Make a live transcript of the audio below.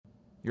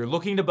You're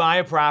looking to buy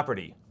a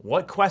property.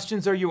 What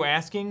questions are you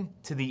asking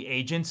to the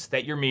agents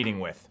that you're meeting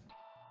with?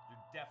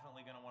 You're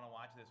definitely going to want to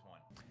watch this one.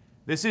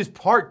 This is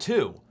part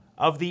 2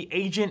 of the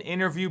agent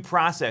interview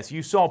process.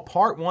 You saw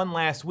part 1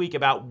 last week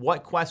about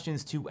what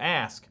questions to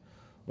ask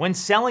when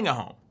selling a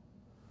home.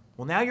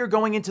 Well, now you're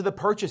going into the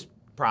purchase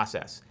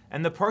process,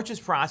 and the purchase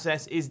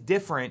process is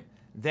different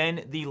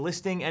than the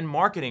listing and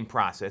marketing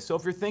process. So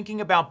if you're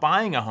thinking about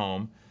buying a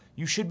home,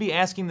 you should be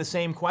asking the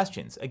same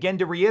questions. Again,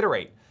 to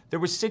reiterate, there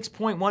was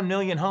 6.1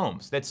 million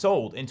homes that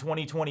sold in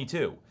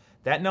 2022.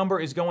 That number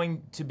is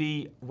going to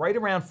be right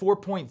around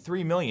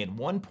 4.3 million,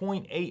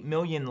 1.8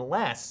 million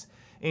less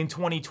in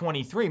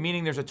 2023,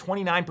 meaning there's a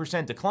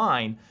 29%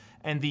 decline.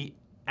 And the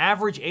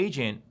average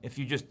agent, if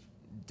you just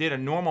did a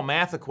normal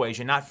math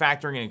equation, not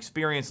factoring in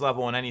experience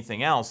level and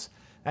anything else,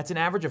 that's an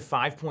average of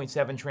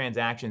 5.7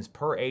 transactions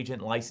per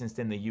agent licensed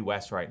in the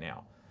US right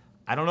now.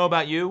 I don't know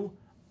about you.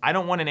 I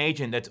don't want an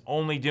agent that's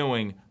only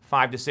doing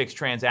 5 to 6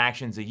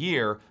 transactions a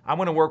year. I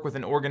want to work with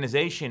an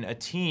organization, a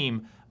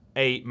team,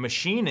 a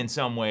machine in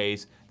some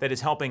ways that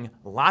is helping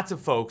lots of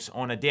folks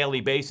on a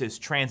daily basis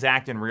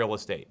transact in real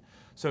estate.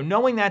 So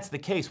knowing that's the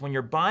case, when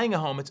you're buying a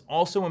home, it's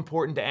also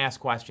important to ask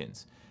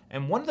questions.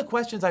 And one of the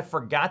questions I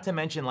forgot to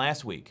mention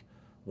last week,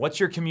 what's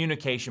your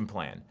communication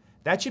plan?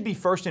 That should be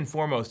first and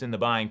foremost in the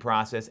buying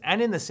process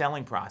and in the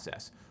selling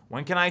process.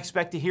 When can I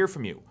expect to hear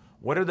from you?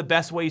 What are the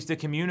best ways to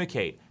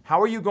communicate?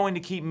 How are you going to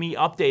keep me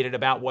updated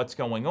about what's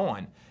going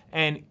on?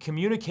 And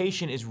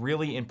communication is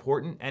really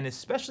important, and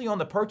especially on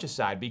the purchase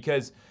side,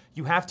 because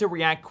you have to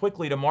react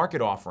quickly to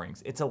market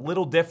offerings. It's a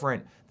little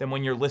different than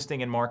when you're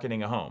listing and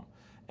marketing a home.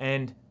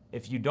 And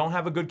if you don't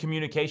have a good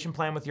communication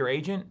plan with your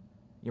agent,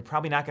 you're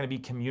probably not going to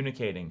be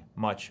communicating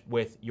much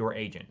with your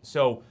agent.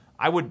 So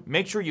I would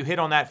make sure you hit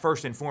on that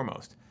first and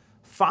foremost.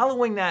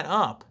 Following that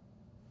up,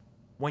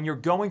 when you're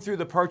going through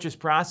the purchase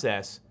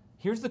process,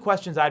 here's the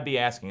questions I'd be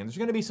asking, and there's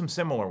going to be some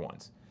similar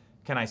ones.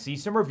 Can I see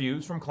some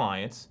reviews from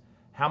clients?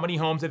 How many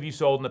homes have you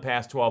sold in the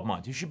past 12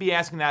 months? You should be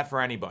asking that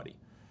for anybody.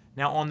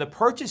 Now, on the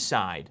purchase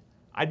side,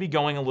 I'd be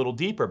going a little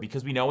deeper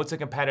because we know it's a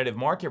competitive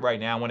market right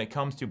now when it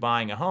comes to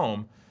buying a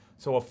home.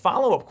 So a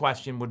follow-up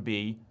question would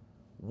be,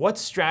 what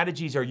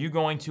strategies are you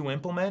going to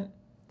implement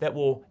that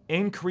will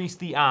increase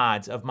the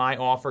odds of my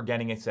offer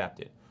getting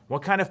accepted?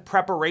 What kind of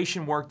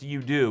preparation work do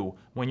you do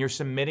when you're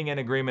submitting an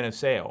agreement of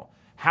sale?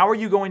 How are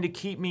you going to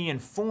keep me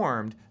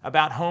informed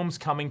about homes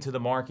coming to the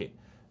market?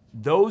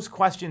 Those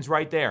questions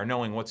right there,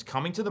 knowing what's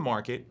coming to the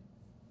market,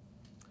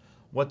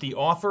 what the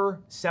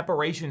offer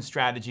separation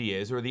strategy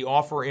is, or the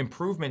offer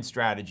improvement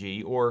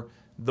strategy, or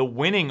the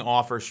winning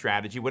offer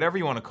strategy, whatever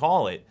you want to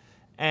call it,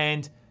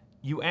 and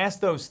you ask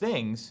those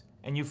things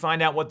and you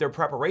find out what their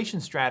preparation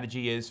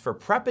strategy is for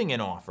prepping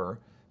an offer,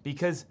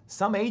 because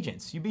some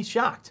agents, you'd be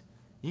shocked.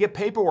 You get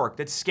paperwork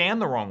that's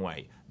scanned the wrong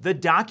way. The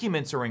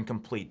documents are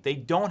incomplete. They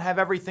don't have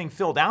everything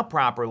filled out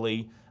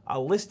properly. A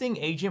listing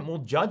agent will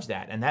judge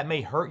that, and that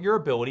may hurt your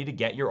ability to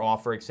get your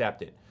offer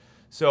accepted.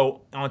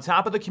 So on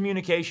top of the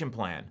communication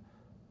plan,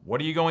 what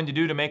are you going to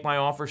do to make my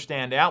offer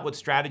stand out? What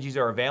strategies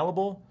are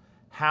available?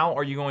 How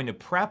are you going to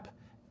prep?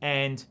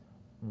 And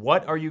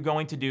what are you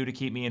going to do to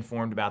keep me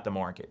informed about the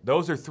market?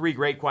 Those are 3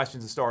 great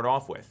questions to start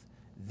off with.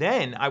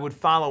 Then I would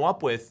follow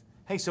up with,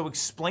 hey, so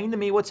explain to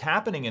me what's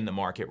happening in the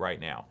market right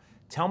now.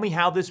 Tell me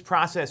how this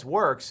process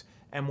works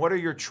and what are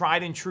your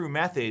tried and true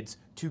methods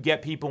to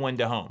get people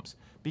into homes.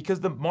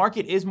 Because the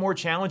market is more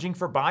challenging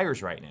for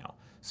buyers right now.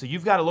 So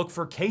you've got to look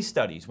for case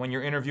studies when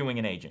you're interviewing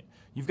an agent.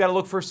 You've got to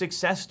look for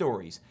success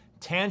stories,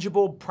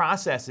 tangible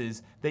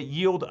processes that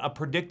yield a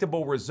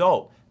predictable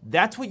result.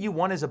 That's what you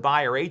want as a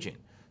buyer agent.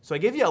 So I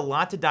gave you a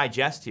lot to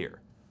digest here.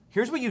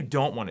 Here's what you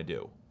don't want to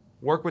do.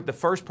 Work with the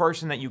first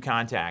person that you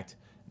contact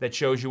that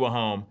shows you a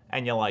home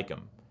and you like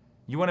them.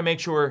 You want to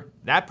make sure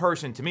that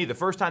person, to me, the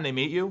first time they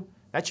meet you,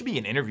 that should be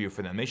an interview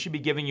for them. They should be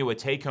giving you a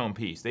take-home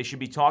piece. They should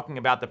be talking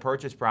about the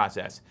purchase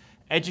process,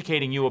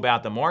 educating you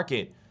about the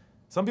market.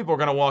 Some people are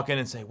going to walk in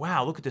and say,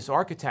 wow, look at this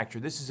architecture.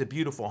 This is a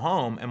beautiful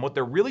home. And what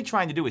they're really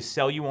trying to do is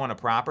sell you on a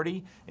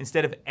property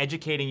instead of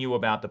educating you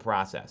about the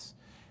process.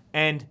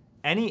 And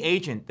any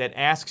agent that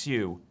asks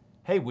you,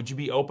 hey, would you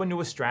be open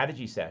to a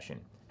strategy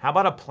session? How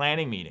about a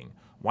planning meeting?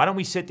 Why don't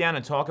we sit down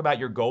and talk about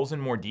your goals in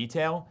more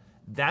detail?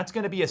 That's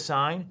going to be a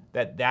sign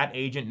that that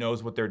agent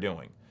knows what they're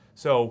doing.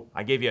 So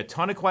I gave you a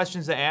ton of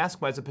questions to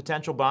ask as a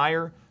potential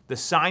buyer, the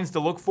signs to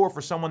look for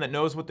someone that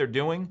knows what they're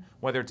doing,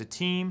 whether it's a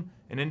team,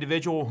 an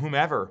individual,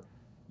 whomever.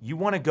 You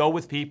want to go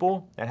with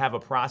people that have a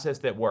process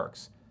that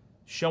works.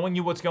 Showing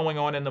you what's going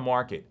on in the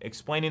market,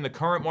 explaining the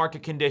current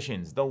market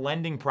conditions, the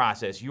lending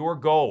process, your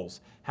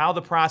goals, how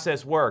the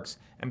process works,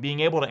 and being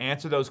able to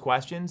answer those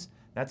questions,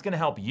 that's going to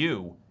help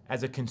you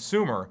as a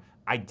consumer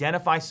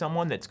identify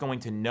someone that's going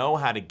to know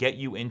how to get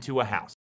you into a house.